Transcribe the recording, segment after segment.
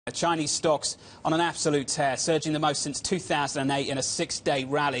Chinese stocks on an absolute tear, surging the most since 2008 in a six-day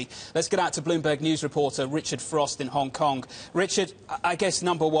rally. Let's get out to Bloomberg News reporter Richard Frost in Hong Kong. Richard, I guess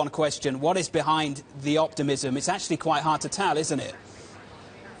number one question, what is behind the optimism? It's actually quite hard to tell, isn't it?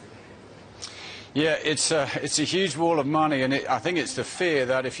 Yeah, it's a huge wall of money, and I think it's the fear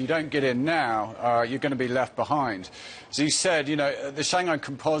that if you don't get in now, you're going to be left behind. As you said, you know, the Shanghai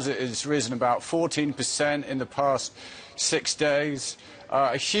Composite has risen about 14% in the past 6 days.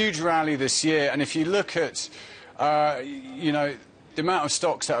 A huge rally this year, and if you look at, you know, the amount of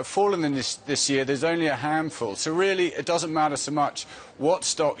stocks that have fallen in this year, there's only a handful. So really, it doesn't matter so much what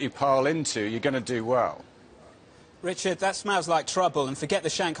stock you pile into, you're going to do well. Richard, that smells like trouble, and forget the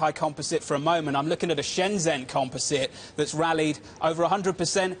Shanghai Composite for a moment. I'm looking at a Shenzhen Composite that's rallied over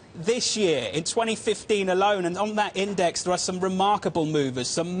 100% this year, in 2015 alone, and on that index there are some remarkable movers,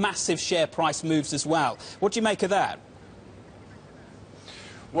 some massive share price moves as well. What do you make of that?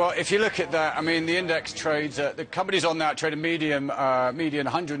 Well, if you look at that, I mean, the index trades, the companies on that trade a median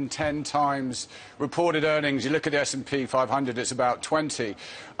 110 times reported earnings. You look at the S&P 500, it's about 20.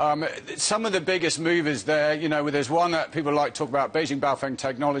 Some of the biggest movers there, you know, there's one that people like to talk about, Beijing Baofeng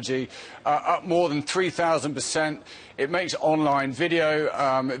Technology, up more than 3,000%. It makes online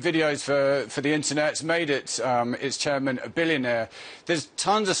videos for the internet. It's made its chairman a billionaire. There's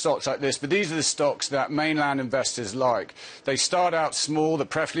tons of stocks like this, but these are the stocks that mainland investors like. They start out small,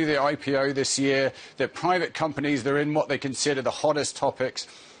 preferably the IPO this year. They're private companies. They're in what they consider the hottest topics: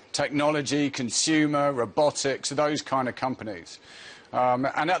 technology, consumer, robotics, those kind of companies.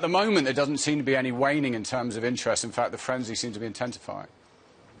 And at the moment, there doesn't seem to be any waning in terms of interest. In fact, the frenzy seems to be intensifying.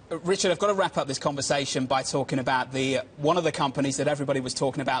 Richard, I've got to wrap up this conversation by talking about one of the companies that everybody was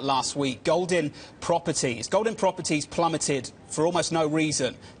talking about last week, Golden Properties. Golden Properties plummeted for almost no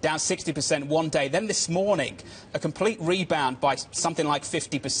reason, down 60% one day. Then this morning, a complete rebound by something like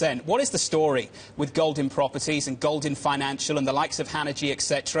 50%. What is the story with Golden Properties and Golden Financial and the likes of Hanergy,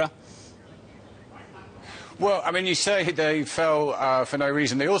 etc.? Well, I mean, you say they fell for no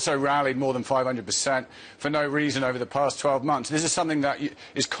reason. They also rallied more than 500% for no reason over the past 12 months. This is something that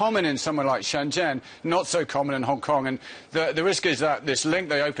is common in somewhere like Shenzhen, not so common in Hong Kong. And the risk is that this link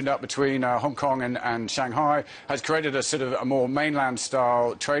they opened up between Hong Kong and Shanghai has created a sort of a more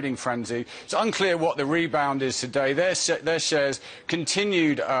mainland-style trading frenzy. It's unclear what the rebound is today. Their shares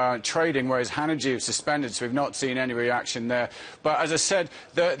continued trading, whereas Hanergy have suspended, so we've not seen any reaction there. But as I said,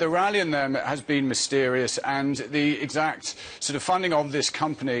 the rally in them has been mysterious. And the exact sort of funding of this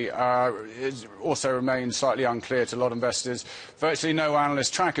company also remains slightly unclear to a lot of investors. Virtually no analysts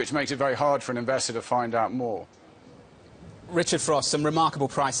track it, which makes it very hard for an investor to find out more. Richard Frost, some remarkable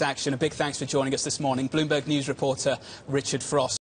price action. A big thanks for joining us this morning. Bloomberg News reporter Richard Frost.